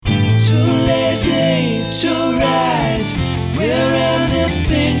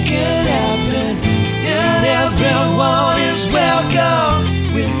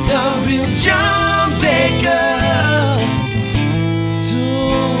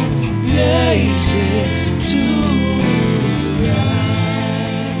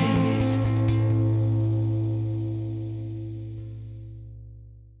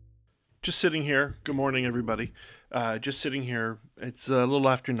just sitting here. Good morning, everybody. Just sitting here. It's a little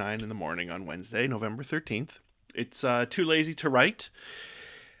after 9 in the morning on Wednesday, November 13th. It's too lazy to write.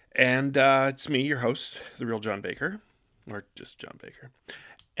 And it's me, your host, the real John Baker, or just John Baker.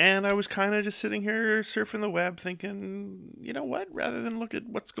 And I was kind of just sitting here surfing the web thinking, you know what? Rather than look at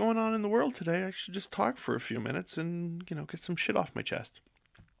what's going on in the world today, I should just talk for a few minutes and, get some shit off my chest.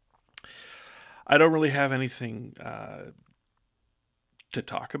 I don't really have anything to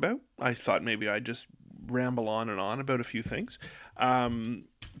talk about. I thought maybe I'd just ramble on and on about a few things.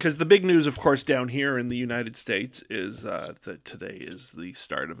 Because the big news, of course, down here in the United States is that today is the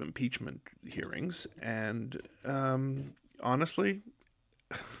start of impeachment hearings. And honestly,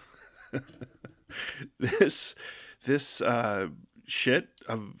 this shit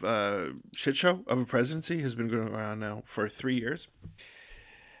show of a presidency has been going around now for 3 years.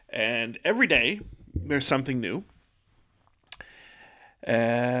 And every day there's something new.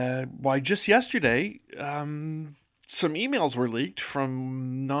 Why, just yesterday, some emails were leaked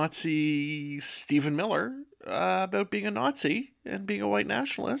from Nazi Stephen Miller about being a Nazi and being a white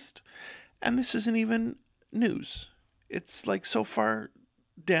nationalist. And this isn't even news. It's like so far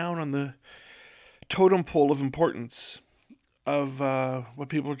down on the totem pole of importance of what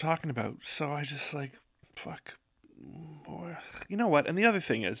people are talking about. So I just fuck. You know what? And the other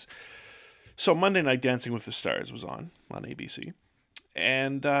thing is, so Monday night Dancing with the Stars was on ABC.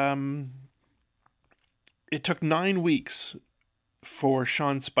 And it took 9 weeks for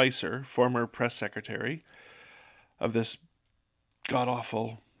Sean Spicer, former press secretary of this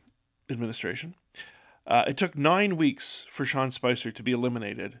god-awful administration, it took 9 weeks for Sean Spicer to be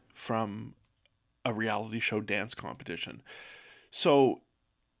eliminated from a reality show dance competition. So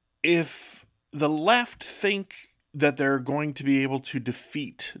if the left think that they're going to be able to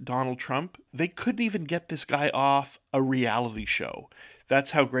defeat Donald Trump, they couldn't even get this guy off a reality show.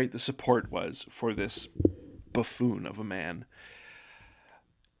 That's how great the support was for this buffoon of a man.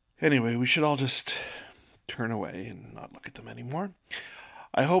 Anyway, we should all just turn away and not look at them anymore.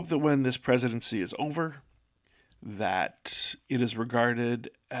 I hope that when this presidency is over, that it is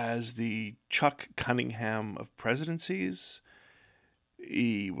regarded as the Chuck Cunningham of presidencies.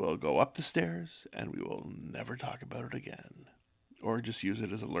 He will go up the stairs and we will never talk about it again. Or just use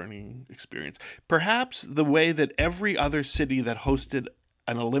it as a learning experience. Perhaps the way that every other city that hosted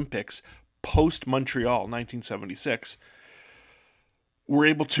an Olympics post-Montreal 1976 were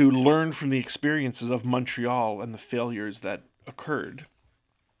able to learn from the experiences of Montreal and the failures that occurred.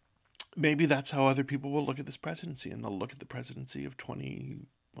 Maybe that's how other people will look at this presidency, and they'll look at the presidency of 20,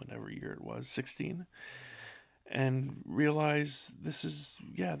 whatever year it was, 16, and realize this is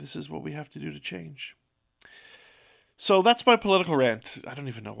what we have to do to change. So that's my political rant. I don't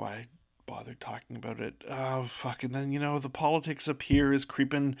even know why I bothered talking about it. Oh, fuck. And then, the politics up here is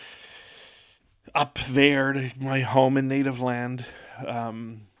creeping up there to my home and native land.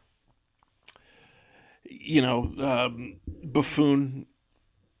 Buffoon,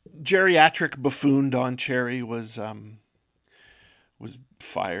 geriatric buffoon Don Cherry was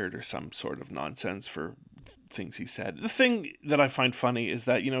fired or some sort of nonsense for things he said. The thing that I find funny is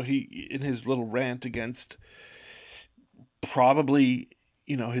that, he, in his little rant against probably,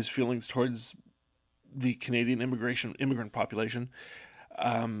 his feelings towards the Canadian immigrant population,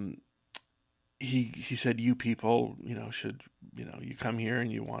 he said, you people, should, you come here and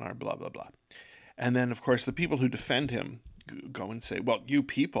you want our blah, blah, blah. And then, of course, the people who defend him go and say, well, you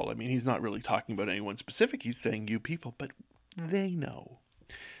people, I mean, he's not really talking about anyone specific. He's saying you people, but they know.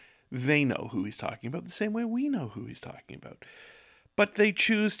 They know who he's talking about the same way we know who he's talking about. But they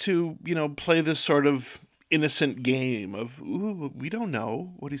choose to, play this sort of innocent game of, ooh, we don't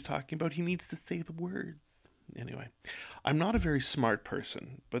know what he's talking about. He needs to say the words. Anyway, I'm not a very smart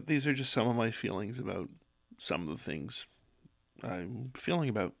person, but these are just some of my feelings about some of the things I'm feeling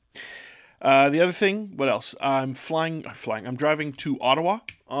about. The other thing, what else? I'm driving to Ottawa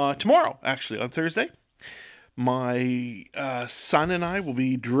tomorrow, actually, on Thursday. My son and I will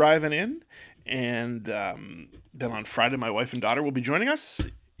be driving in, and then on Friday, my wife and daughter will be joining us.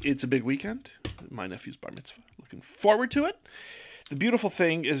 It's a big weekend. My nephew's bar mitzvah. Looking forward to it. The beautiful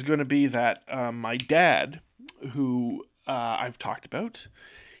thing is going to be that my dad, who I've talked about,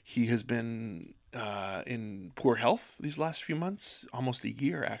 he has been in poor health these last few months, almost a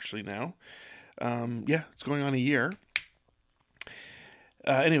year actually now. It's going on a year.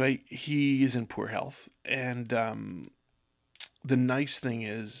 Anyway, he is in poor health, and the nice thing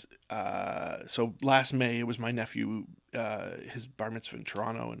is, so last May it was my nephew, his bar mitzvah in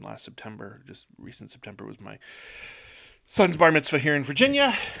Toronto, and last September, just recent September, was my son's bar mitzvah here in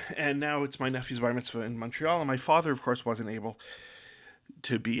Virginia, and now it's my nephew's bar mitzvah in Montreal. And my father, of course, wasn't able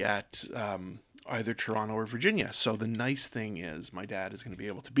to be at either Toronto or Virginia. So the nice thing is my dad is going to be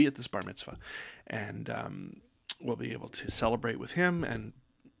able to be at this bar mitzvah, and we'll be able to celebrate with him, and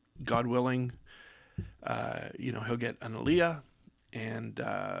God willing, he'll get an aliyah, and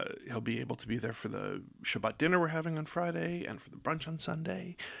he'll be able to be there for the Shabbat dinner we're having on Friday, and for the brunch on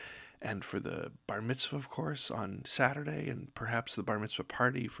Sunday, and for the bar mitzvah, of course, on Saturday, and perhaps the bar mitzvah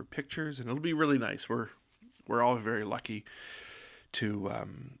party for pictures, and it'll be really nice. We're all very lucky to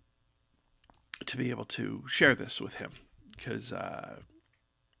be able to share this with him, because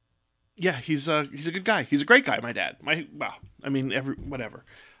he's a good guy. He's a great guy. My dad. Whatever.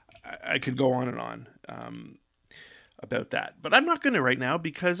 I could go on and on about that, but I'm not going to right now,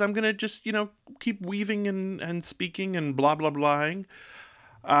 because I'm going to just keep weaving and speaking and blah blah blahing.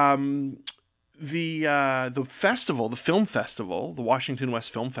 The festival, the film festival, the Washington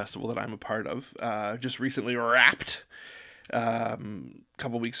West Film Festival that I'm a part of, just recently wrapped a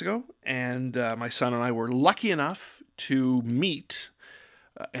couple weeks ago, and my son and I were lucky enough to meet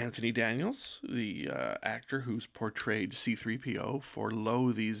Anthony Daniels, the actor who's portrayed C-3PO for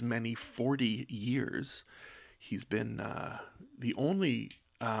these many 40 years. He's been the only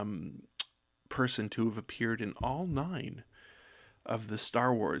person to have appeared in all 9 of the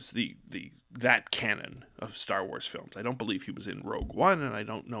Star Wars, that canon of Star Wars films. I don't believe he was in Rogue One, and I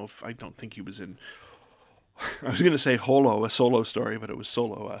don't think he was in, I was going to say Holo, a Solo story, but it was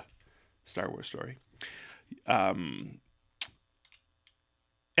Solo, a Star Wars story.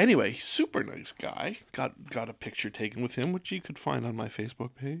 Anyway, super nice guy. Got a picture taken with him, which you could find on my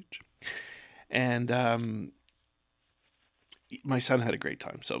Facebook page. And my son had a great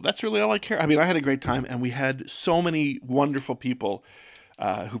time. So that's really all I care. I mean, I had a great time, and we had so many wonderful people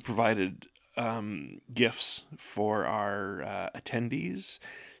who provided gifts for our attendees.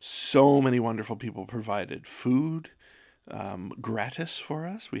 So many wonderful people provided food gratis for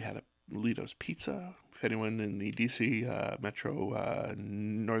us. We had a Lido's Pizza. If anyone in the DC Metro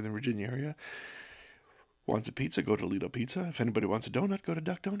Northern Virginia area wants a pizza, go to Lido Pizza. If anybody wants a donut, go to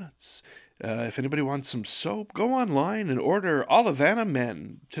Duck Donuts. If anybody wants some soap, go online and order Olivana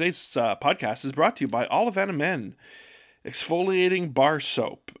Men. Today's podcast is brought to you by Olivana Men exfoliating bar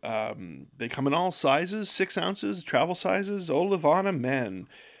soap. They come in all sizes, 6 ounces, travel sizes. Olivana Men.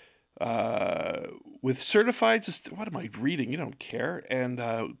 With certified, what am I reading? You don't care. And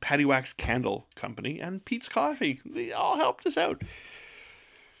Patty Wax Candle Company and Pete's Coffee. They all helped us out.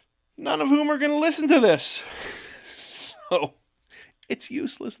 None of whom are going to listen to this. So it's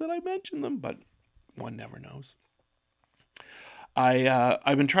useless that I mention them, but one never knows.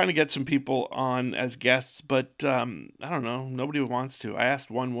 I've been trying to get some people on as guests, but I don't know. Nobody wants to. I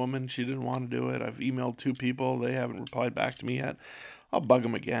asked one woman. She didn't want to do it. I've emailed 2 people. They haven't replied back to me yet. I'll bug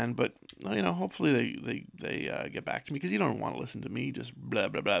them again, but hopefully they get back to me, because you don't want to listen to me just blah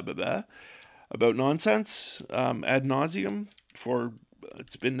blah blah blah blah about nonsense ad nauseum for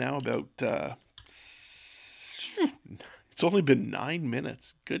it's been now about it's only been 9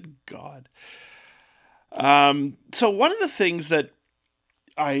 minutes. Good God. So one of the things that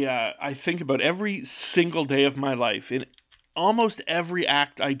I think about every single day of my life, in almost every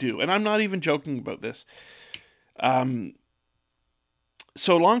act I do, and I'm not even joking about this.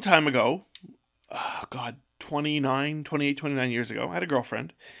 So a long time ago, 28, 29 years ago, I had a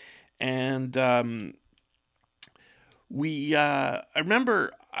girlfriend, and I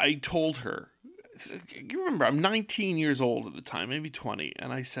remember I told her, you remember, I'm 19 years old at the time, maybe 20,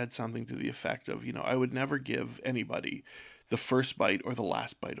 and I said something to the effect of, I would never give anybody the first bite or the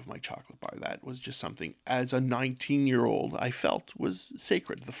last bite of my chocolate bar. That was just something, as a 19-year-old, I felt was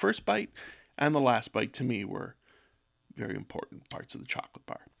sacred. The first bite and the last bite to me were very important parts of the chocolate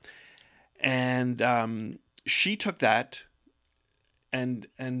bar. And she took that and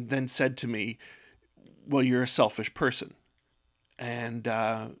then said to me, well, you're a selfish person. And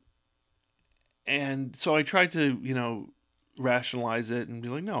so I tried to, rationalize it and be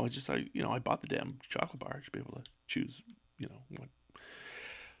like, no, I bought the damn chocolate bar. I should be able to choose,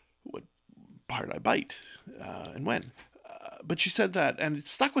 what part I bite and when. But she said that, and it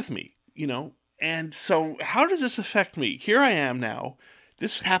stuck with me, And so how does this affect me? Here I am now.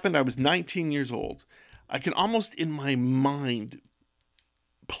 This happened, I was 19 years old. I can almost in my mind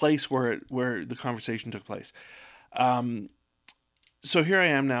place where the conversation took place. So here I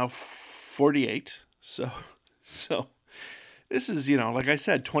am now, 48. So this is, like I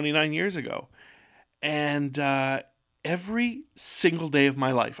said, 29 years ago. And every single day of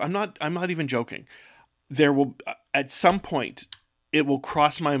my life, I'm not even joking. There will, at some point, it will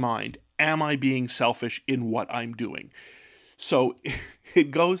cross my mind, am I being selfish in what I'm doing? So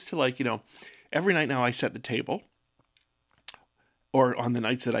it goes to every night now I set the table. or on the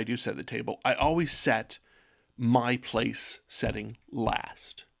nights that I do set the table, I always set my place setting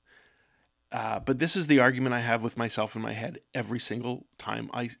last. But this is the argument I have with myself in my head every single time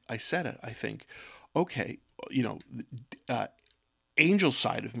I set it. I think, okay, Angel's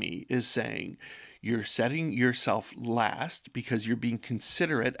side of me is saying you're setting yourself last because you're being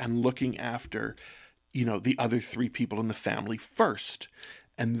considerate and looking after, the other three people in the family first.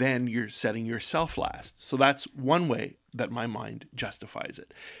 And then you're setting yourself last. So that's one way that my mind justifies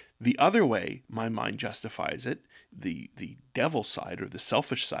it. The other way my mind justifies it, the devil side or the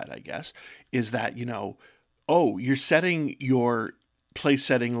selfish side, I guess, is that, you're setting your place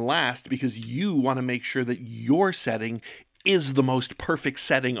setting last because you want to make sure that your setting is the most perfect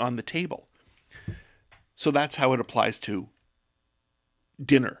setting on the table. So that's how it applies to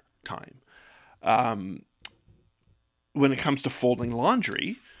dinner time. When it comes to folding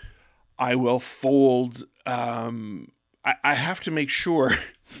laundry, I will fold. I have to make sure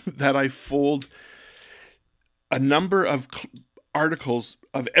that I fold a number of articles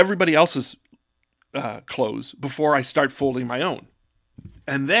of everybody else's clothes before I start folding my own.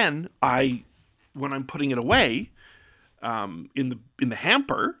 And then when I'm putting it away in the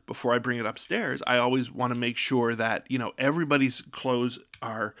hamper before I bring it upstairs, I always want to make sure that everybody's clothes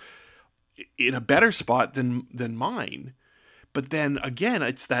are in a better spot than mine. But then again,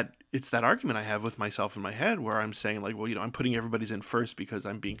 it's that argument I have with myself in my head where I'm saying like, well, I'm putting everybody's in first because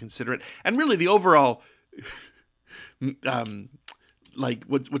I'm being considerate. And really the overall like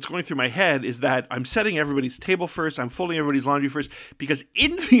what's going through my head is that I'm setting everybody's table first, I'm folding everybody's laundry first, because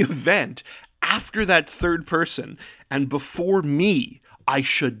in the event after that third person and before me, I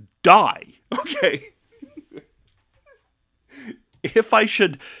should die. Okay. If I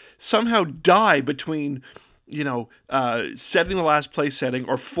should somehow die between, setting the last place setting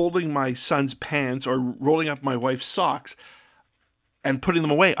or folding my son's pants or rolling up my wife's socks and putting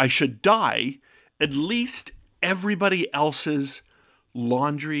them away, I should die. At least everybody else's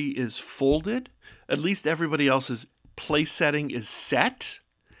laundry is folded. At least everybody else's place setting is set.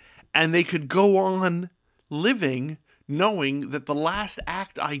 And they could go on living knowing that the last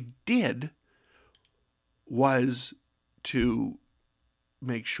act I did was to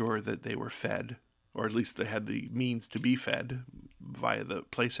make sure that they were fed, or at least they had the means to be fed via the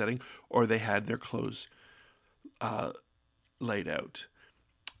place setting, or they had their clothes laid out.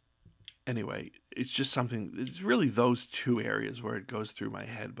 Anyway, it's just something, it's really those two areas where it goes through my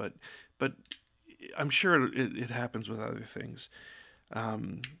head, but I'm sure it happens with other things.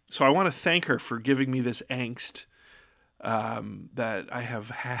 So I want to thank her for giving me this angst that I have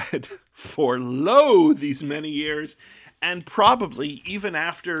had for these many years, and probably even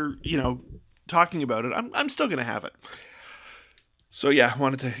after, talking about it, I'm still going to have it. So yeah, I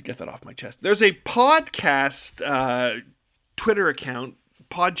wanted to get that off my chest. There's a podcast Twitter account,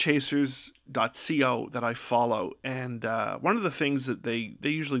 podchasers.co, that I follow, and one of the things that they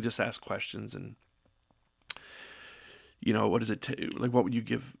usually just ask questions and what is it like? What would you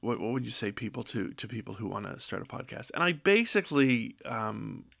give? What would you say people to people who want to start a podcast? And I basically,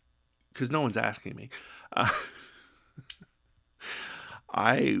 because no one's asking me,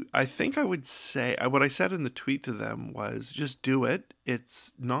 I think I would say what I said in the tweet to them was just do it.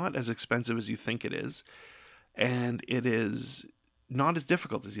 It's not as expensive as you think it is, and it is not as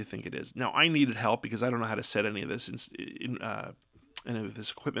difficult as you think it is. Now I needed help because I don't know how to set any of this any of this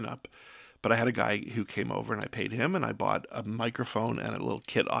equipment up. But I had a guy who came over and I paid him, and I bought a microphone and a little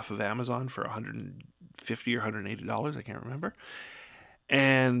kit off of Amazon for $150 or $180. I can't remember.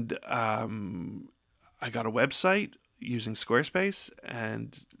 And I got a website using Squarespace,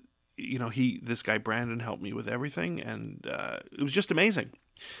 and this guy Brandon helped me with everything, and it was just amazing.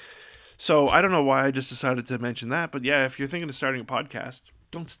 So I don't know why I just decided to mention that, but yeah, if you're thinking of starting a podcast,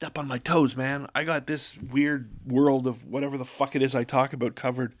 don't step on my toes, man. I got this weird world of whatever the fuck it is I talk about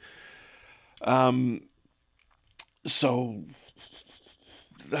covered. So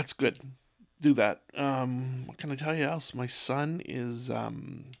that's good. Do that. What can I tell you else? My son is,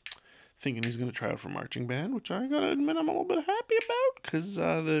 thinking he's going to try out for marching band, which I gotta admit I'm a little bit happy about, because,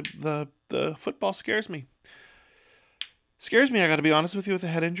 the football scares me. I gotta be honest with you, with the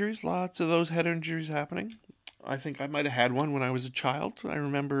head injuries. Lots of those head injuries happening. I think I might have had one when I was a child. I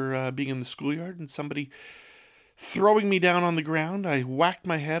remember, being in the schoolyard and somebody throwing me down on the ground. I whacked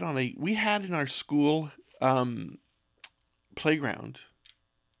my head on we had in our school playground.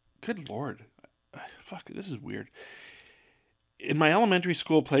 Good Lord. Fuck, this is weird. In my elementary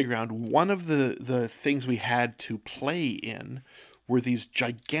school playground, one of the things we had to play in were these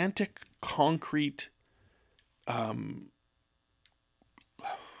gigantic concrete,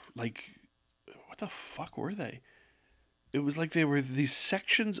 like, what the fuck were they? it was like they were these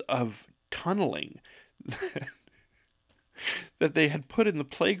sections of tunneling that they had put in the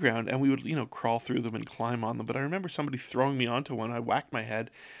playground, and we would, crawl through them and climb on them. But I remember somebody throwing me onto one. I whacked my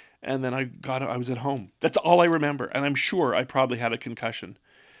head, and then I was at home. That's all I remember, and I'm sure I probably had a concussion.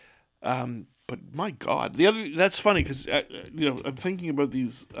 But my God, that's funny because I'm thinking about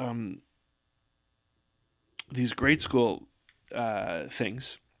these grade school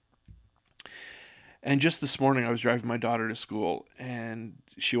things. And just this morning, I was driving my daughter to school, and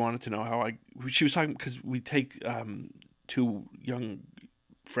she wanted to know she was talking, because we take two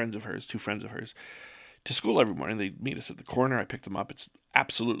friends of hers, to school every morning. They meet us at the corner. I pick them up. It's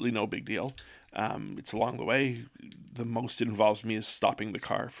absolutely no big deal. It's along the way. The most it involves me is stopping the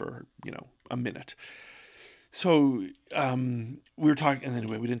car for, a minute. So we were talking, and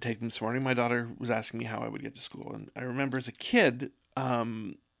anyway, we didn't take them this morning. My daughter was asking me how I would get to school. And I remember as a kid,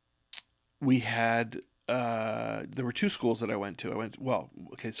 we had, there were two schools that I went to.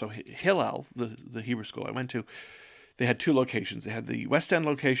 So Hillel, the Hebrew school I went to, they had two locations. They had the West End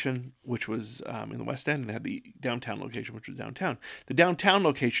location, which was in the West End, and they had the downtown location, which was downtown. The downtown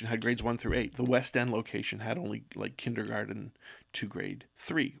location had grades 1 through 8. The West End location had only like kindergarten to grade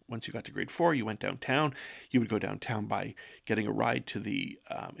 3. Once you got to grade 4, you went downtown. You would go downtown by getting a ride to the,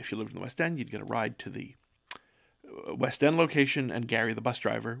 if you lived in the West End, you'd get a ride to the West End location, and Gary, the bus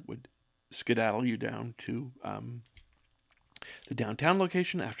driver, would skedaddle you down to the downtown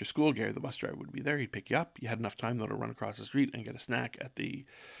location. After school, Gary, the bus driver, would be there. He'd pick you up. You had enough time, though, to run across the street and get a snack at the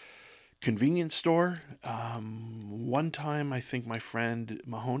convenience store. One time, I think my friend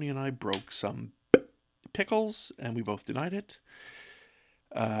Mahoney and I broke some pickles, and we both denied it.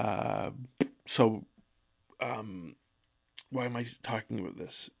 So why am I talking about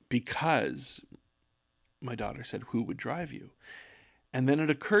this? Because my daughter said, "Who would drive you?" And then it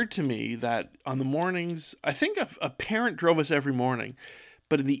occurred to me that on the mornings, I think a parent drove us every morning,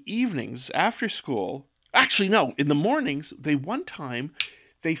 but in the evenings after school, actually no, in the mornings, one time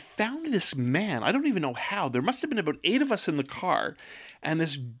they found this man. I don't even know how. There must have been about 8 of us in the car, and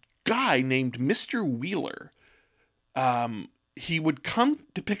this guy named Mr. Wheeler, he would come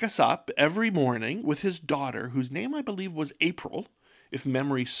to pick us up every morning with his daughter, whose name I believe was April, if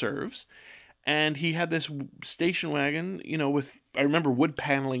memory serves. And he had this station wagon, with, I remember, wood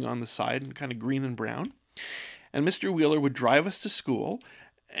paneling on the side and kind of green and brown. And Mr. Wheeler would drive us to school,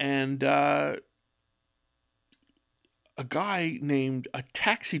 and a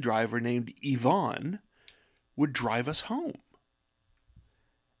taxi driver named Yvonne would drive us home.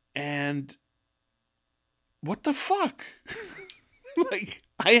 And what the fuck? Like,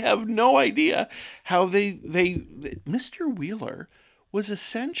 I have no idea how Mr. Wheeler was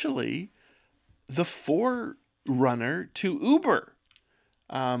essentially the forerunner to Uber.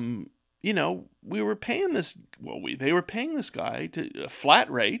 We were paying they were paying this guy a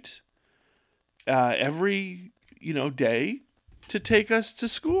flat rate every, day to take us to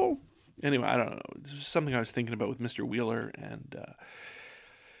school. Anyway, I don't know. This was something I was thinking about with Mr. Wheeler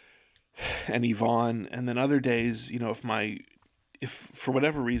and Yvonne. And then other days, if for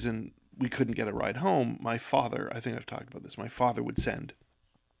whatever reason we couldn't get a ride home, my father, I think I've talked about this, my father would send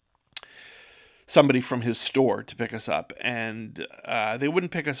somebody from his store to pick us up, and they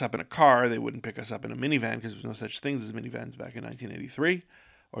wouldn't pick us up in a car. They wouldn't pick us up in a minivan, because there was no such things as minivans back in 1983,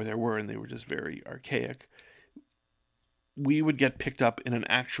 or there were, and they were just very archaic. We would get picked up in an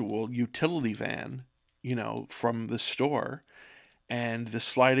actual utility van, from the store, and the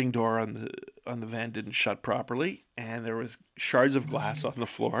sliding door on the van didn't shut properly, and there was shards of glass on the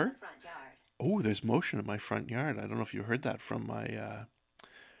floor. Oh, there's motion in my front yard. I don't know if you heard that from my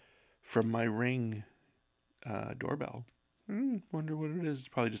Ring doorbell. Wonder what it is. It's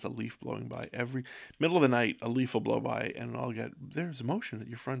probably just a leaf blowing by. Every middle of the night, a leaf will blow by, and there's motion at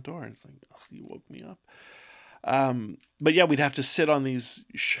your front door. And it's like, oh, you woke me up. But yeah, we'd have to sit on these.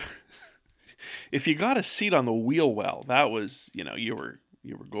 If you got a seat on the wheel well, that was, you were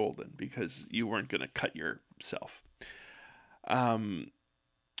golden, because you weren't going to cut yourself.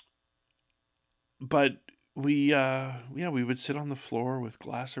 But we would sit on the floor with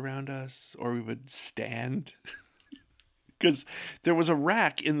glass around us, or we would stand, because there was a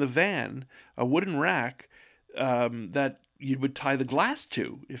rack in the van, a wooden rack, that you would tie the glass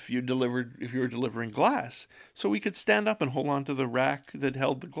to if you were delivering glass. So we could stand up and hold on to the rack that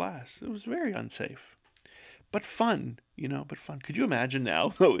held the glass. It was very unsafe, but fun, but fun. Could you imagine now,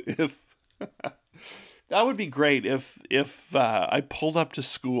 though, if that would be great if I pulled up to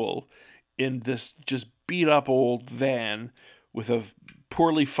school in this just beat up old van with a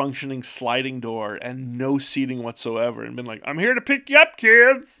poorly functioning sliding door and no seating whatsoever, and been like, "I'm here to pick you up,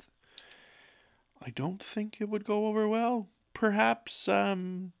 kids." I don't think it would go over well. Perhaps,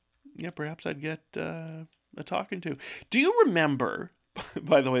 perhaps I'd get a talking to. Do you remember?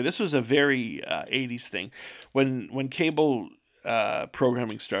 By the way, this was a very '80s thing when cable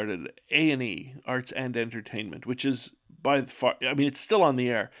programming started. A&E, Arts and Entertainment, which is by far, I mean, it's still on the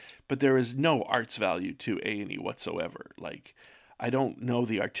air, but there is no arts value to A&E whatsoever. Like, I don't know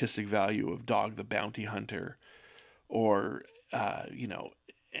the artistic value of Dog the Bounty Hunter or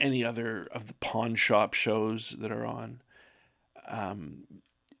any other of the pawn shop shows that are on. Um,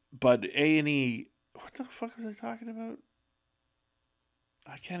 but A&E, what the fuck was I talking about?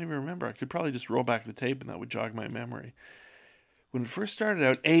 I can't even remember. I could probably just roll back the tape and that would jog my memory. When it first started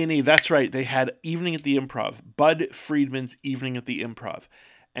out, A&E, that's right, they had Evening at the Improv, Bud Friedman's Evening at the Improv.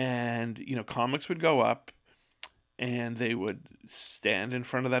 And, comics would go up and they would stand in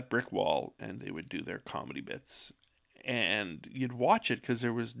front of that brick wall and they would do their comedy bits. And you'd watch it because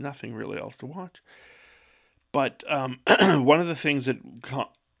there was nothing really else to watch. But one of the things that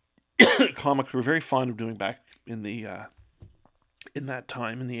comics were very fond of doing back in the in that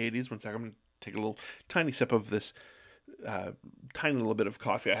time in the '80s. One second, I'm going to take a little tiny sip of this tiny little bit of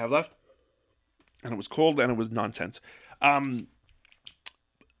coffee I have left, and it was cold and it was nonsense.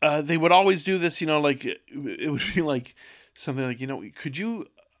 They would always do this, like it would be like something like, could you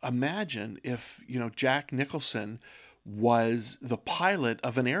imagine if Jack Nicholson was the pilot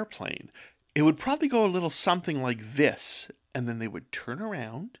of an airplane? It would probably go a little something like this, and then they would turn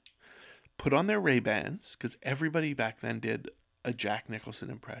around, put on their Ray-Bans, because everybody back then did a Jack Nicholson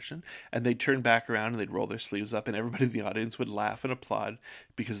impression, and they'd turn back around and they'd roll their sleeves up, and everybody in the audience would laugh and applaud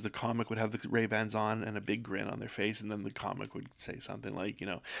because the comic would have the Ray-Bans on and a big grin on their face, and then the comic would say something like,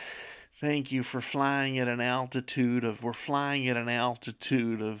 thank you for flying at an altitude of, we're flying at an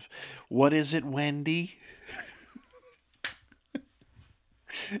altitude of, what is it, Wendy?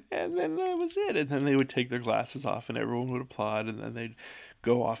 And then that was it. And then they would take their glasses off and everyone would applaud, and then they'd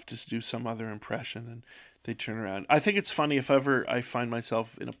go off to do some other impression and they'd turn around. I think it's funny if ever I find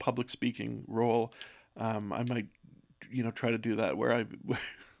myself in a public speaking role, I might, try to do that where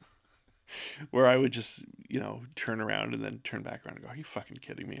where I would just, turn around and then turn back around and go, are you fucking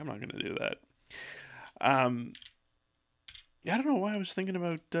kidding me? I'm not going to do that. Yeah, I don't know why I was thinking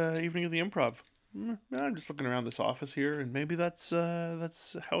about Evening of the Improv. I'm just looking around this office here, and maybe that's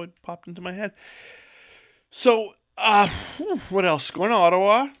how it popped into my head. So, what else? Going to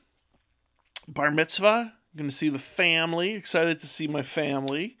Ottawa, bar mitzvah. Going to see the family. Excited to see my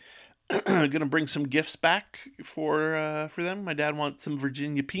family. Going to bring some gifts back for them. My dad wants some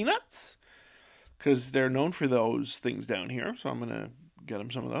Virginia peanuts because they're known for those things down here. So I'm going to get him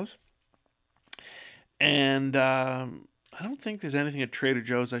some of those. And I don't think there's anything at Trader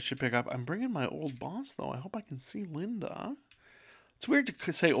Joe's I should pick up. I'm bringing my old boss, though. I hope I can see Linda. It's weird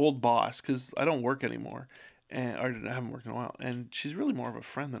to say old boss because I don't work anymore. Or I haven't worked in a while. And she's really more of a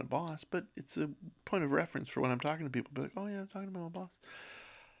friend than a boss. But it's a point of reference for when I'm talking to people. Be like, oh, yeah, I'm talking about my boss.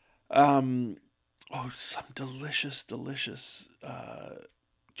 Some delicious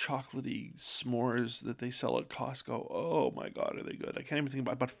chocolatey s'mores that they sell at Costco. Oh, my God, are they good. I can't even think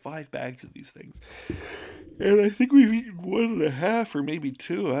about it. I bought 5 bags of these things. And I think we've eaten 1.5 or maybe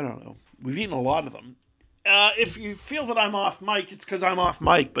 2. I don't know. We've eaten a lot of them. If you feel that I'm off mic, it's because I'm off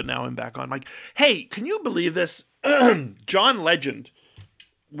mic, but now I'm back on mic. Hey, can you believe this? John Legend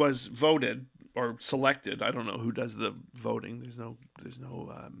was voted or selected. I don't know who does the voting. There's no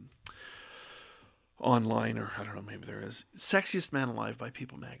online, or I don't know, maybe there is. Sexiest Man Alive by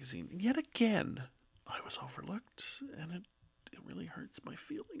People Magazine. And yet again, I was overlooked, and it really hurts my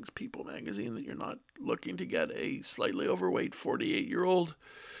feelings, People Magazine, that you're not looking to get a slightly overweight 48-year-old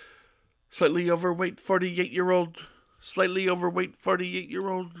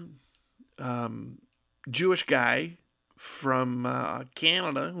Jewish guy from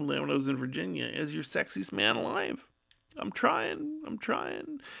Canada who lives in Virginia as your sexiest man alive. I'm trying.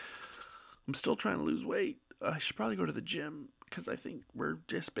 I'm still trying to lose weight. I should probably go to the gym because I think we're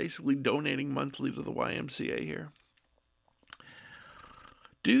just basically donating monthly to the YMCA here.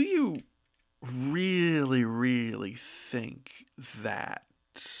 Do you really, really think that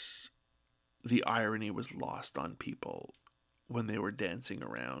the irony was lost on people when they were dancing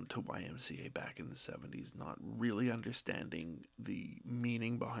around to YMCA back in the 70s, not really understanding the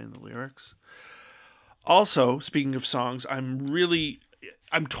meaning behind the lyrics? Also, speaking of songs, I'm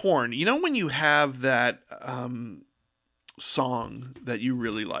torn. You know when you have that song that you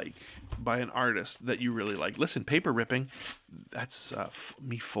really like by an artist that you really like? Listen, Paper Ripping, that's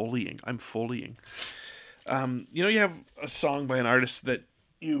me foleying. I'm foleying. You have a song by an artist that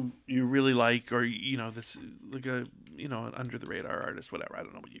you really like, or this like a an under the radar artist, whatever. I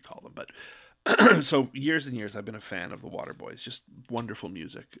don't know what you call them, but So years and years I've been a fan of the Waterboys. Just wonderful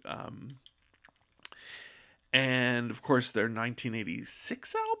music. And of course their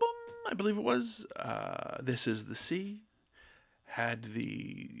 1986 album, I believe it was, This Is the Sea, had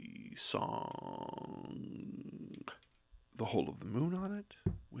the song The Whole of the Moon on it,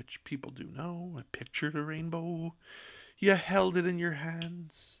 which people do know. I pictured a rainbow. You held it in your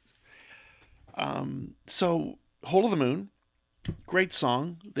hands. So Whole of the Moon, great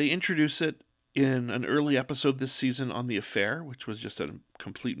song. They introduce it in an early episode this season on The Affair, which was just a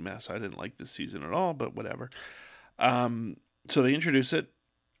complete mess. I didn't like this season at all, but whatever. So they introduce it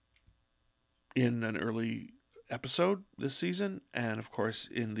in an early episode this season, and of course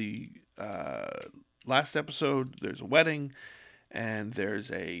in the last episode there's a wedding, and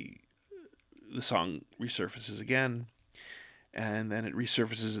the song resurfaces again, and then it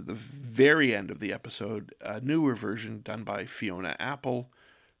resurfaces at the very end of the episode, a newer version done by Fiona Apple,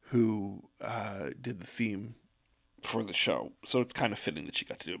 who did the theme for the show. So it's kind of fitting that she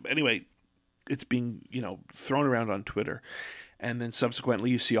got to do it. But anyway, it's being, thrown around on Twitter. And then subsequently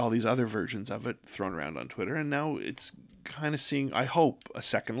you see all these other versions of it thrown around on Twitter. And now it's kind of seeing, I hope, a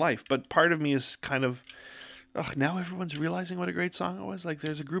second life. But part of me is kind of, now everyone's realizing what a great song it was. Like,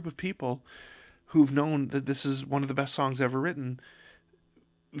 there's a group of people who've known that this is one of the best songs ever written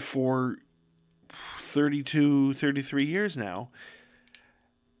for 32, 33 years now.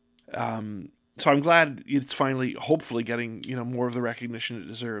 So I'm glad it's finally, hopefully, getting more of the recognition it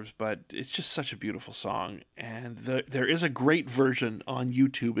deserves. But it's just such a beautiful song, and there is a great version on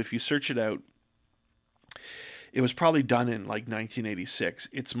YouTube if you search it out. It was probably done in like 1986.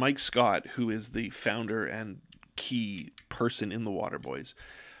 It's Mike Scott, who is the founder and key person in the Waterboys.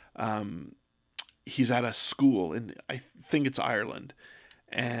 He's at a school in, I think it's Ireland,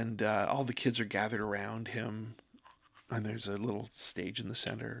 and all the kids are gathered around him. And there's a little stage in the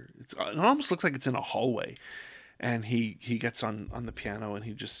center. It almost looks like it's in a hallway. And he gets on the piano and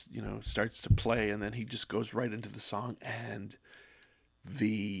he just, starts to play. And then he just goes right into the song. And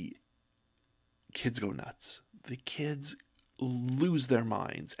the kids go nuts. The kids lose their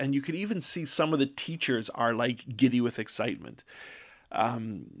minds. And you could even see some of the teachers are like giddy with excitement.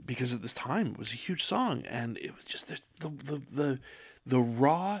 Because at this time it was a huge song. And it was just the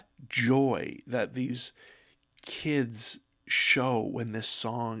raw joy that these kids show when this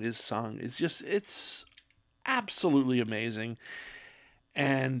song is sung. It's absolutely amazing.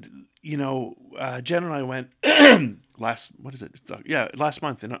 And Jen and I went last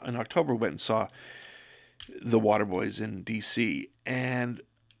month in October, went and saw the Waterboys in DC, and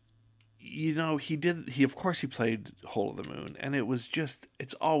he of course he played Whole of the Moon, and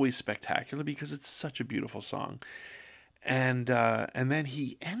it's always spectacular because it's such a beautiful song. And then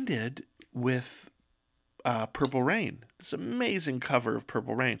he ended with Purple Rain. This amazing cover of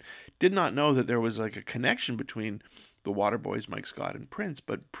Purple Rain. Did not know that there was like a connection between the Waterboys, Mike Scott, and Prince.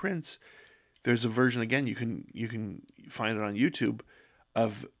 But Prince, there's a version, again, you can find it on YouTube,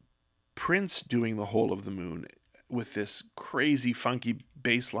 of Prince doing the Whole of the Moon with this crazy funky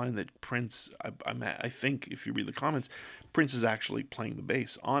bass line that Prince, I think if you read the comments, Prince is actually playing the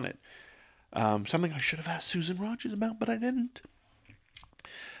bass on it. Something I should have asked Susan Rogers about, but I didn't.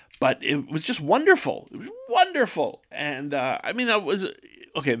 But it was just wonderful. It was wonderful. And, that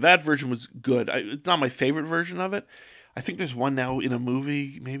version was good. It's not my favorite version of it. I think there's one now in a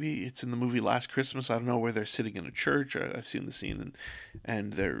movie. Maybe it's in the movie Last Christmas. I don't know, where they're sitting in a church. I've seen the scene.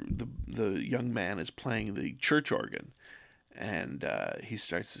 And the young man is playing the church organ. And he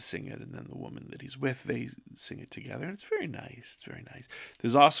starts to sing it. And then the woman that he's with, they sing it together. And it's very nice. It's very nice.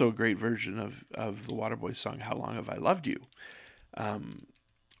 There's also a great version of the Waterboys song, How Long Have I Loved You?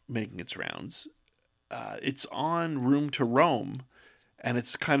 Making its rounds. It's on Room to Roam, and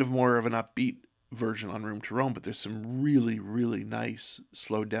it's kind of more of an upbeat version on Room to Roam, but there's some really, really nice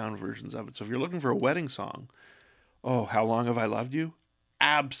slowed down versions of it. So if you're looking for a wedding song, How Long Have I Loved You?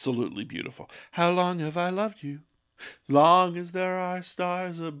 Absolutely beautiful. How long have I loved you? Long as there are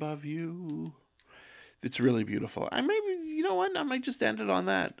stars above you. It's really beautiful. I might just end it on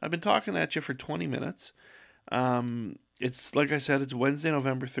that. I've been talking at you for 20 minutes. It's, like I said, it's Wednesday,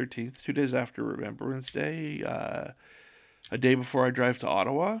 November 13th, 2 days after Remembrance Day, a day before I drive to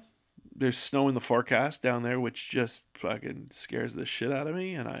Ottawa. There's snow in the forecast down there, which just fucking scares the shit out of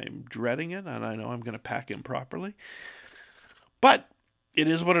me, and I'm dreading it, and I know I'm going to pack improperly. But it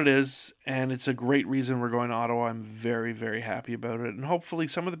is what it is, and it's a great reason we're going to Ottawa. I'm very, very happy about it, and hopefully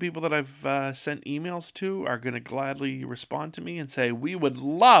some of the people that I've sent emails to are going to gladly respond to me and say, we would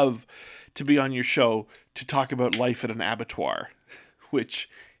love to be on your show to talk about life at an abattoir, which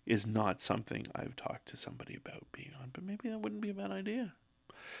is not something I've talked to somebody about being on, but maybe that wouldn't be a bad idea.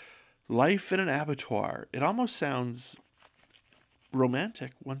 Life in an abattoir. It almost sounds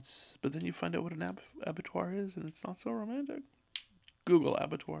romantic once, but then you find out what an abattoir is, and it's not so romantic. Google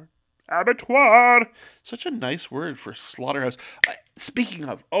abattoir. Abattoir! Such a nice word for slaughterhouse. Speaking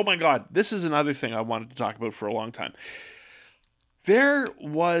of, oh my God, this is another thing I wanted to talk about for a long time. There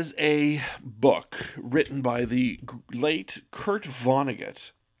was a book written by the late Kurt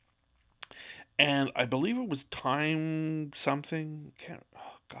Vonnegut, and I believe it was Time something.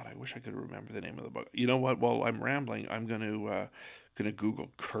 Oh God, I wish I could remember the name of the book. You know what? While I'm rambling, I'm gonna Google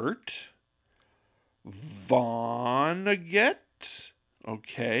Kurt Vonnegut.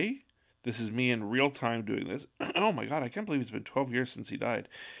 Okay, this is me in real time doing this. Oh my God, I can't believe it's been 12 years since he died.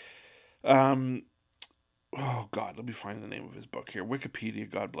 Oh God, let me find the name of his book here. Wikipedia,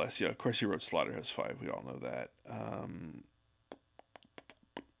 God bless you. Of course, he wrote Slaughterhouse-Five. We all know that.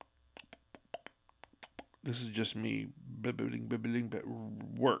 This is just me bibbling,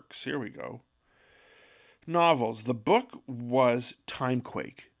 works. Here we go. Novels. The book was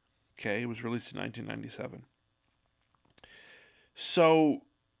Timequake. Okay, it was released in 1997. So,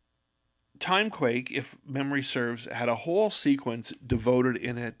 Timequake, if memory serves, had a whole sequence devoted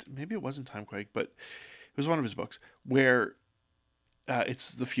in it. Maybe it wasn't Timequake, but it was one of his books where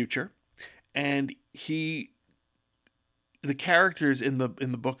it's the future, and the characters in the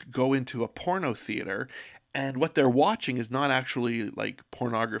book go into a porno theater, and what they're watching is not actually like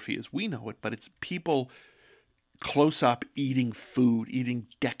pornography as we know it, but it's people close up eating food, eating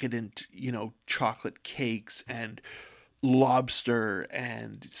decadent, chocolate cakes and lobster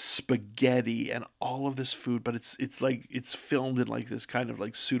and spaghetti and all of this food, but it's like it's filmed in like this kind of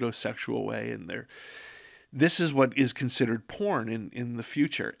like pseudo-sexual way, and this is what is considered porn in the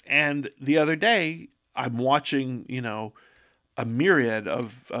future. And the other day I'm watching, a myriad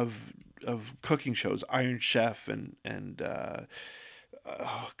of cooking shows, Iron Chef and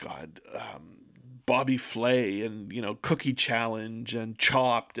Bobby Flay and Cookie Challenge and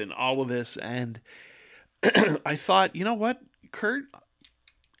Chopped and all of this, and I thought, you know what, Kurt,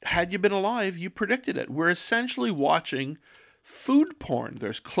 had you been alive, you predicted it. We're essentially watching food porn.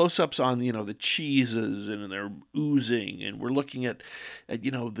 There's close-ups on the cheeses, and they're oozing, and we're looking at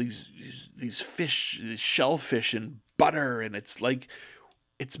these fish, these shellfish and butter, and it's like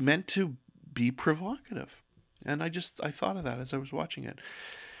it's meant to be provocative. And I thought of that as I was watching it.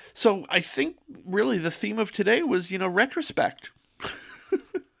 So I think really the theme of today was retrospect.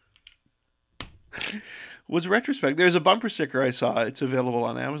 Was retrospect. There's a bumper sticker I saw. It's available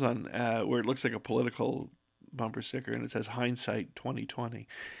on Amazon where it looks like a political bumper sticker, and it says Hindsight 2020.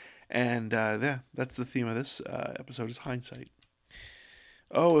 And that's the theme of this episode is hindsight.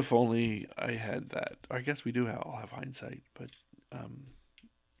 Oh, if only I had that. I guess we do all have hindsight, but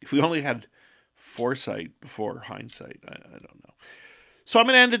if we only had foresight before hindsight, I don't know. So I'm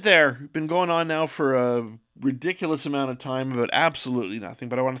going to end it there. Been going on now for a ridiculous amount of time about absolutely nothing,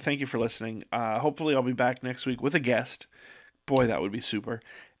 but I want to thank you for listening. Hopefully I'll be back next week with a guest. Boy, that would be super.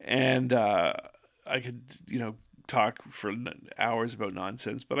 And I could, talk for hours about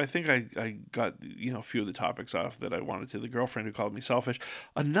nonsense, but I think I got, a few of the topics off that I wanted to. The girlfriend who called me selfish.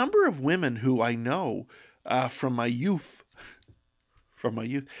 A number of women who I know from my youth,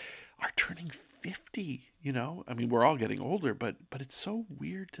 are turning 50, I mean, we're all getting older, but it's so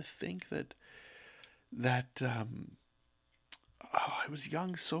weird to think that I was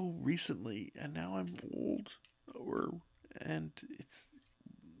young so recently, and now I'm old, and it's,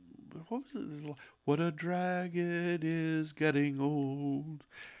 what was it? What a drag it is getting old.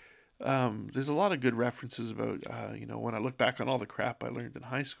 There's a lot of good references about, when I look back on all the crap I learned in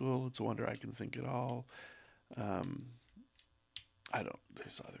high school, it's a wonder I can think it all.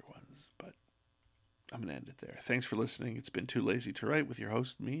 There's other ones, but I'm going to end it there. Thanks for listening. It's been Too Lazy to Write with your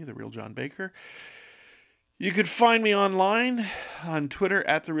host, me, The Real John Baker. You could find me online on Twitter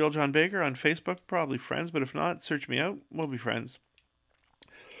at The Real John Baker, on Facebook, probably friends, but if not, search me out. We'll be friends.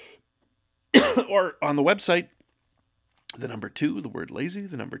 Or on the website, the number 2, the word lazy,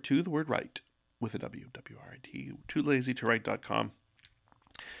 the number 2, the word right, with a W, W-R-I-T, toolazytowrite.com.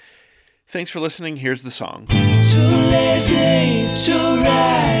 Thanks for listening. Here's the song. Too lazy to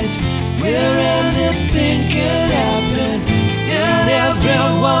write.